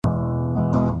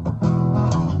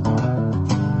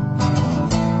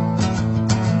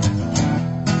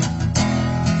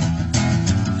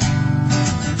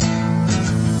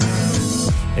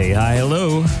Hi,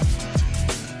 hello,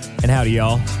 and howdy,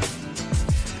 y'all.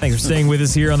 Thanks for staying with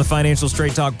us here on the Financial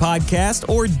Straight Talk podcast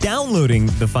or downloading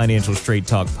the Financial Straight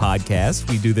Talk podcast.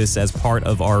 We do this as part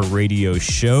of our radio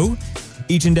show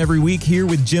each and every week here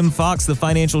with Jim Fox, the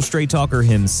Financial Straight Talker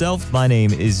himself. My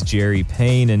name is Jerry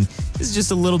Payne, and this is just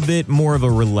a little bit more of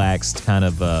a relaxed, kind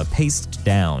of paced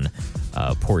down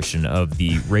portion of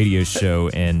the radio show.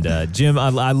 And Jim,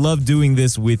 I love doing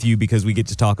this with you because we get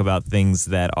to talk about things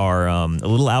that are a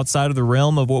little outside of the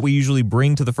realm of what we usually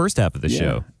bring to the first half of the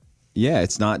show. Yeah,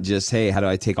 it's not just, hey, how do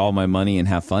I take all my money and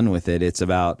have fun with it? It's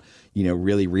about,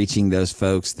 really reaching those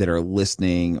folks that are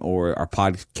listening, or our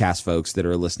podcast folks that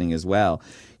are listening as well.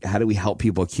 How do we help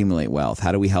people accumulate wealth?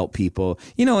 How do we help people,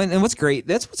 and what's great,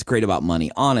 that's what's great about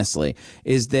money, honestly,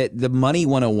 is that the Money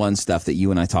 101 stuff that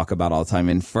you and I talk about all the time,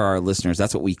 and for our listeners,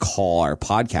 that's what we call our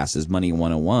podcast is Money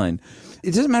 101.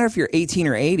 It doesn't matter if you're 18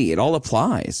 or 80. It all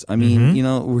applies. I mean,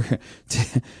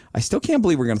 I still can't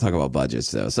believe we're going to talk about budgets,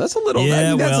 though. So that's a little...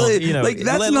 Yeah,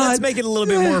 let's make it a little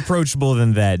bit more approachable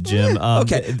than that, Jim.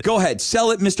 Okay, go ahead. Sell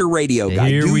it, Mr. Radio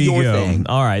Guy. Do your thing.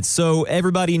 All right, so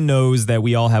everybody knows that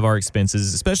we all have our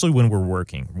expenses, especially when we're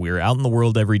working. We're out in the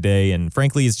world every day, and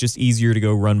frankly, it's just easier to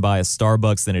go run by a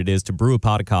Starbucks than it is to brew a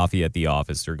pot of coffee at the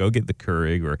office or go get the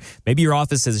Keurig, or maybe your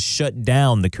office has shut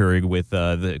down the Keurig with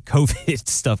the COVID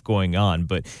stuff going on.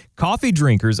 But coffee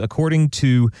drinkers, according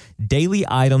to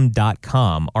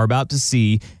dailyitem.com, are about to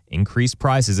see increased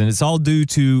prices, and it's all due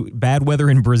to bad weather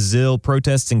in Brazil,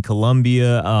 protests in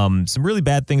Colombia, some really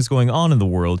bad things going on in the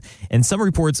world, and some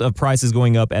reports of prices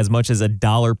going up as much as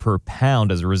 $1 per pound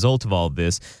as a result of all of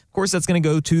this. Of course, that's going to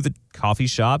go to the coffee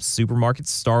shops, supermarkets,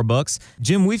 Starbucks.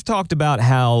 Jim, we've talked about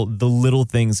how the little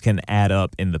things can add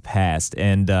up in the past,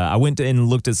 and I went and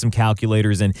looked at some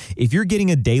calculators, and if you're getting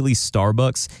a daily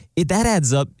Starbucks, that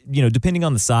adds up, depending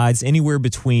on the size, anywhere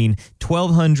between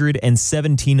 $1,200 and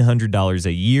 $1,700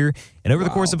 a year. And over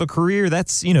the course of a career,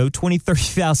 that's, $20,000,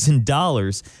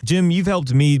 $30,000. Jim, you've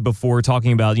helped me before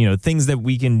talking about, things that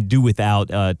we can do without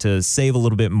to save a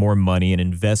little bit more money and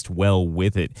invest well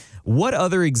with it. What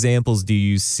other examples do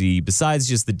you see besides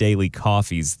just the daily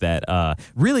coffees that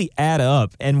really add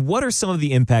up? And what are some of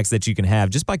the impacts that you can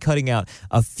have just by cutting out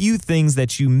a few things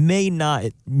that you may not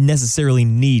necessarily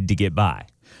need to get by?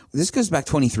 This goes back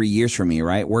 23 years for me,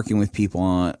 right? Working with people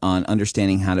on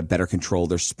understanding how to better control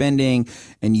their spending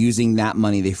and using that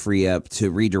money they free up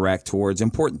to redirect towards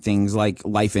important things like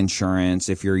life insurance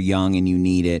if you're young and you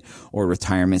need it, or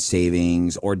retirement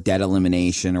savings, or debt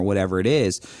elimination, or whatever it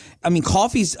is. I mean,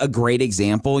 coffee's a great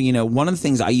example. One of the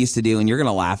things I used to do, and you're going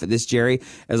to laugh at this, Jerry,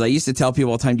 is I used to tell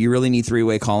people all the time, do you really need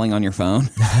three-way calling on your phone?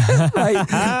 Right?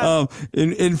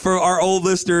 And for our old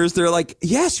listeners, they're like,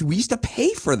 yes, we used to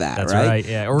pay for that. That's right.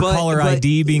 Yeah. Or caller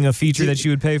ID being a feature that you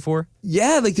would pay for?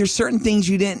 Yeah, like there's certain things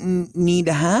you didn't need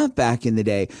to have back in the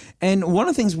day. And one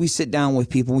of the things we sit down with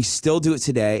people, we still do it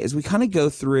today, is we kind of go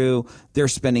through their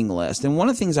spending list. And one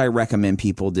of the things I recommend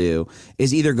people do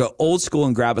is either go old school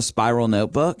and grab a spiral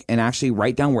notebook and actually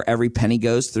write down where every penny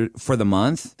goes for the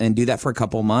month, and do that for a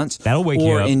couple of months. That'll wake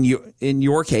you up. Or in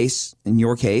your case,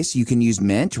 you can use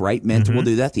Mint, right? Mint will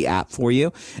do that, the app for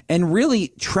you, and really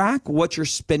track what you're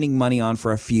spending money on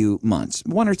for a few months,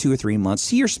 1 or 2 or 3 months.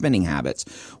 See your spending habits.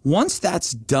 Once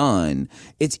that's done,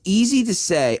 it's easy to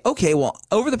say, okay, well,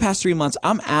 over the past 3 months,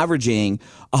 I'm averaging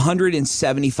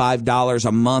 $175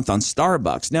 a month on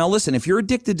Starbucks. Now, listen, if you're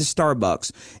addicted to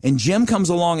Starbucks and Jim comes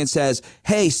along and says,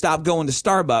 hey, stop going to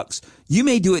Starbucks, you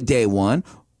may do it day one,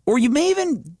 or you may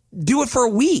even do it for a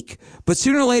week. But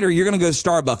sooner or later, you're going to go to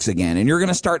Starbucks again, and you're going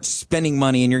to start spending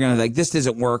money, and you're going to like, this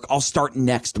doesn't work. I'll start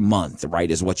next month,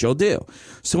 right, is what you'll do.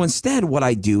 So instead, what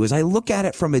I do is I look at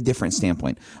it from a different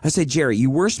standpoint. I say, Jerry, you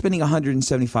were spending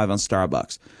 $175 on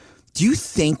Starbucks. Do you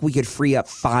think we could free up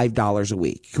 $5 a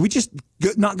week? Can we just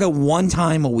not go one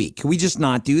time a week? Can we just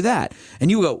not do that?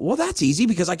 And you go, well, that's easy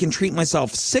because I can treat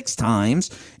myself 6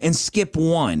 times and skip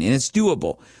one, and it's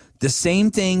doable. The same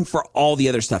thing for all the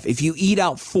other stuff. If you eat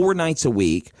out 4 nights a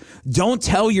week, don't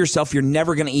tell yourself you're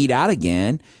never going to eat out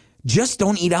again. Just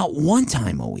don't eat out 1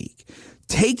 time a week.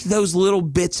 Take those little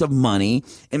bits of money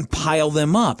and pile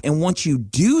them up. And once you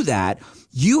do that,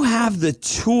 you have the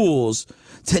tools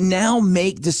to now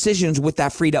make decisions with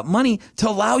that freed up money to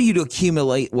allow you to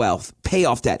accumulate wealth, pay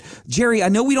off debt. Jerry, I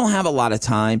know we don't have a lot of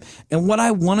time, and what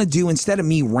I want to do instead of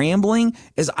me rambling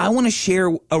is I want to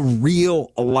share a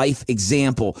real life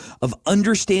example of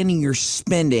understanding your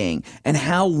spending and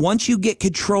how once you get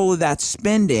control of that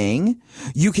spending,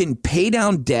 you can pay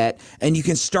down debt and you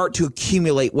can start to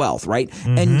accumulate wealth, right?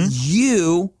 And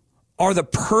you are the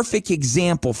perfect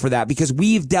example for that because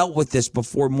we've dealt with this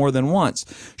before more than once.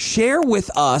 Share with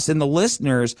us and the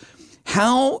listeners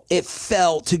how it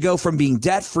felt to go from being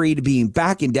debt free to being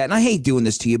back in debt. And I hate doing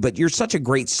this to you, but you're such a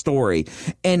great story,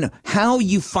 and how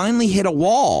you finally hit a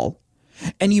wall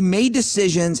and you made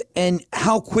decisions and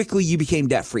how quickly you became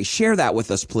debt free. Share that with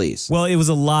us, please. Well, it was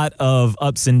a lot of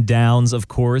ups and downs, of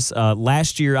course.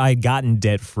 Last year, I had gotten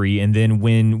debt free. And then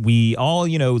when we all,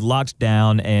 locked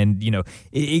down and,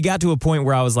 it got to a point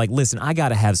where I was like, listen, I got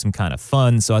to have some kind of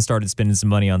fun. So I started spending some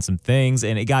money on some things,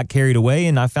 and it got carried away.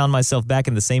 And I found myself back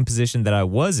in the same position that I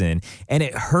was in. And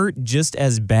it hurt just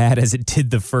as bad as it did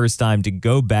the first time to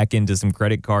go back into some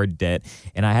credit card debt.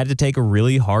 And I had to take a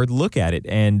really hard look at it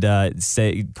and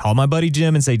call my buddy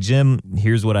Jim and say, Jim,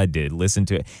 here's what I did. Listen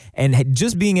to it. And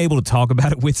just being able to talk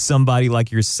about it with somebody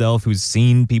like yourself who's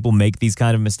seen people make these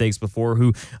kind of mistakes before,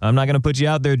 who, I'm not going to put you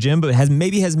out there, Jim, but has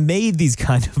made these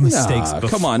kind of mistakes before.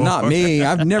 Come on, not me.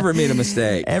 I've never made a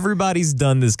mistake. Everybody's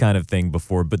done this kind of thing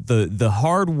before, but the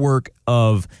hard work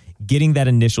of getting that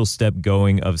initial step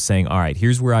going, of saying, all right,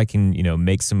 here's where I can,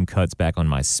 make some cuts back on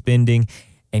my spending,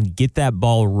 and get that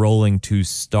ball rolling to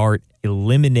start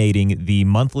eliminating the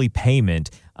monthly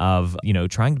payment of,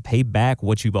 trying to pay back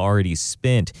what you've already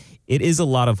spent. It is a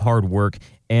lot of hard work.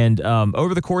 And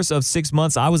over the course of 6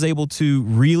 months, I was able to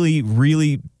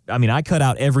really, I cut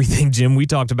out everything, Jim. We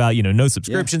talked about, no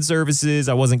subscription services.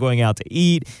 I wasn't going out to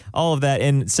eat, all of that.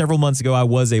 And several months ago, I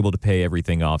was able to pay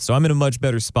everything off. So I'm in a much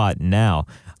better spot now.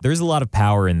 There's a lot of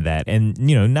power in that. And,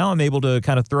 now I'm able to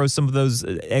kind of throw some of those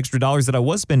extra dollars that I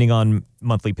was spending on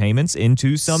monthly payments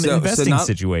into some investing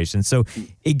situations. So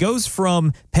it goes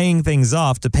from paying things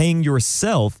off to paying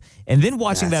yourself, and then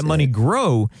watching that money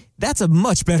grow. That's a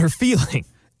much better feeling.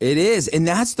 It is. And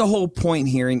that's the whole point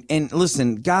here. And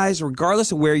listen, guys,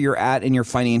 regardless of where you're at in your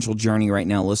financial journey right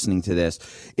now listening to this,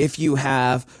 if you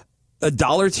have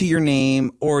 $1 to your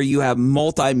name or you have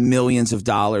multi-millions of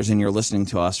dollars and you're listening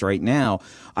to us right now,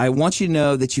 I want you to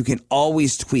know that you can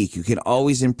always tweak, you can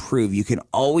always improve, you can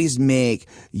always make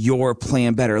your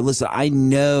plan better. Listen, I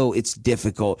know it's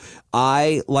difficult.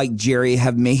 I, like Jerry,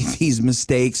 have made these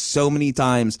mistakes so many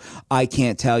times, I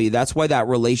can't tell you. That's why that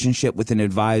relationship with an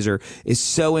advisor is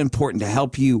so important, to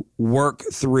help you work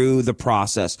through the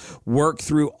process, work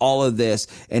through all of this,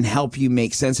 and help you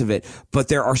make sense of it. But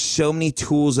there are so many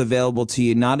tools available to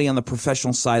you, not only on the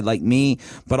professional side like me,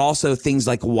 but also things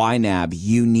like YNAB.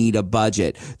 You need a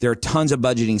budget. There are tons of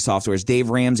budgeting softwares.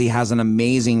 Dave Ramsey has an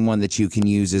amazing one that you can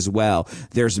use as well.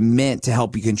 There's Mint to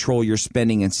help you control your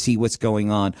spending and see what's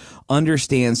going on.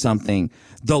 Understand something.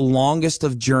 The longest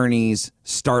of journeys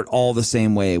start all the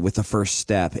same way, with the first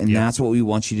step. And that's what we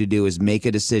want you to do, is make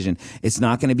a decision. It's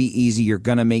not going to be easy. You're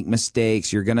going to make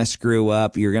mistakes. You're going to screw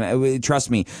up. Trust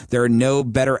me, there are no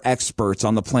better experts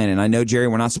on the planet. And I know, Jerry,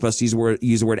 we're not supposed to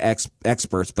use the word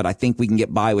experts, but I think we can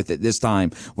get by with it this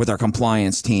time with our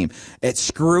compliance team. It's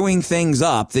screwing things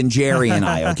up than Jerry and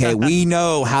I, okay? We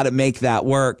know how to make that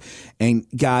work. And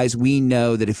guys, we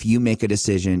know that if you make a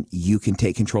decision, you can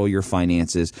take control of your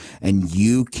finances, and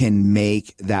you can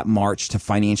make that march to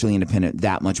financially independent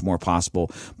that much more possible.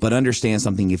 But understand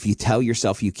something. If you tell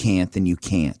yourself you can't, then you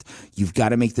can't. You've got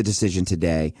to make the decision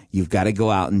today. You've got to go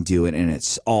out and do it. And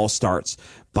it all starts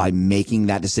by making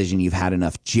that decision. You've had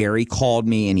enough. Jerry called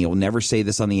me, and he'll never say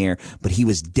this on the air, but he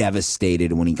was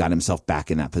devastated when he got himself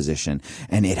back in that position,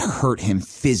 and it hurt him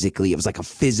physically. It was like a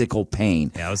physical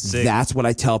pain. Yeah, I was sick. That's what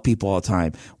I tell people all the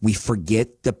time. We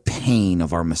forget the pain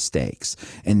of our mistakes,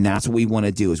 and that's what we want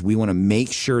to do. Is we want to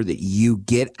make sure that you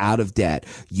get out of debt,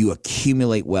 you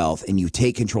accumulate wealth, and you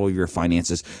take control of your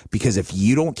finances, because if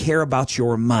you don't care about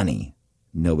your money,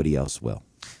 nobody else will.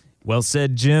 Well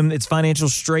said, Jim. It's Financial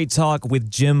Straight Talk with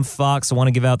Jim Fox. I want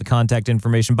to give out the contact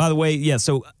information. By the way,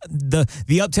 so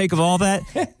the uptake of all that,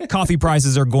 coffee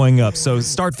prices are going up. So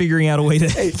start figuring out a way to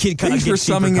get Thanks for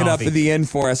summing it up at the end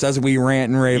for us as we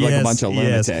rant and rave like a bunch of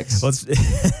lunatics. Well,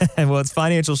 it's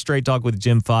Financial Straight Talk with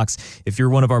Jim Fox. If you're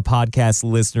one of our podcast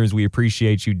listeners, we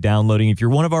appreciate you downloading. If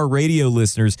you're one of our radio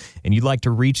listeners and you'd like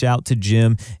to reach out to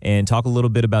Jim and talk a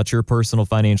little bit about your personal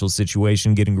financial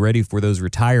situation, getting ready for those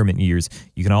retirement years,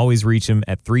 you can always reach him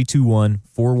at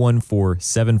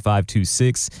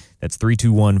 321-414-7526. That's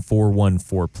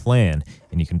 321-414-PLAN.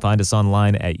 And you can find us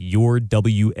online at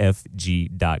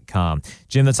yourwfg.com.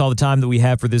 Jim, that's all the time that we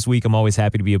have for this week. I'm always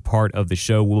happy to be a part of the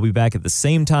show. We'll be back at the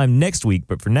same time next week,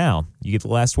 but for now, you get the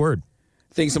last word.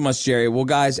 Thanks so much, Jerry. Well,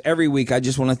 guys, every week I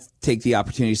just want to take the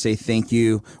opportunity to say thank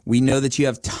you. We know that you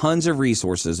have tons of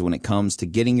resources when it comes to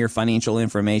getting your financial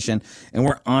information, and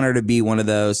we're honored to be one of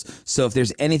those. So if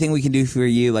there's anything we can do for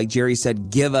you, like Jerry said,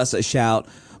 give us a shout.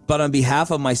 But on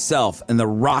behalf of myself and the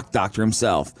rock doctor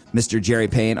himself, Mr. Jerry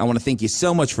Payne, I want to thank you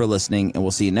so much for listening, and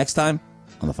we'll see you next time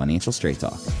on the Financial Straight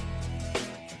Talk.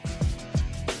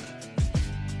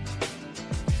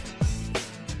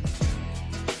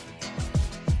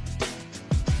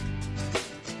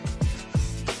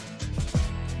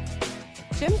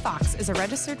 Jim Fox is a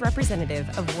registered representative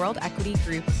of World Equity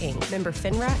Group, Inc., member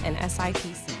FINRA and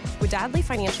SIPC. Wadadley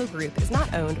Financial Group is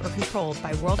not owned or controlled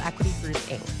by World Equity Group,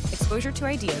 Inc. Exposure to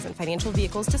ideas and financial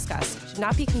vehicles discussed should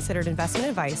not be considered investment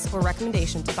advice or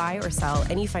recommendation to buy or sell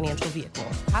any financial vehicle.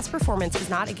 Past performance is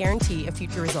not a guarantee of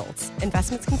future results.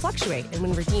 Investments can fluctuate and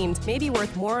when redeemed may be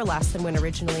worth more or less than when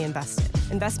originally invested.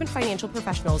 Investment financial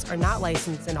professionals are not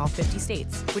licensed in all 50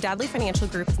 states. Wadadley Financial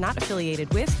Group is not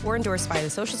affiliated with or endorsed by the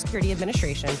Social Security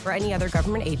Administration or any other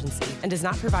government agency and does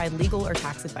not provide legal or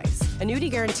tax advice. Annuity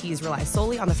guarantees rely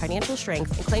solely on the financial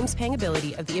strength and claims paying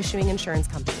ability of the issuing insurance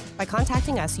company. By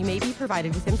contacting us, you may be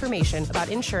provided with information about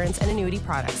insurance and annuity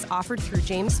products offered through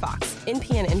James Fox,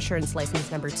 NPN Insurance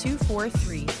License Number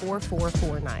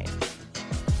 2434449.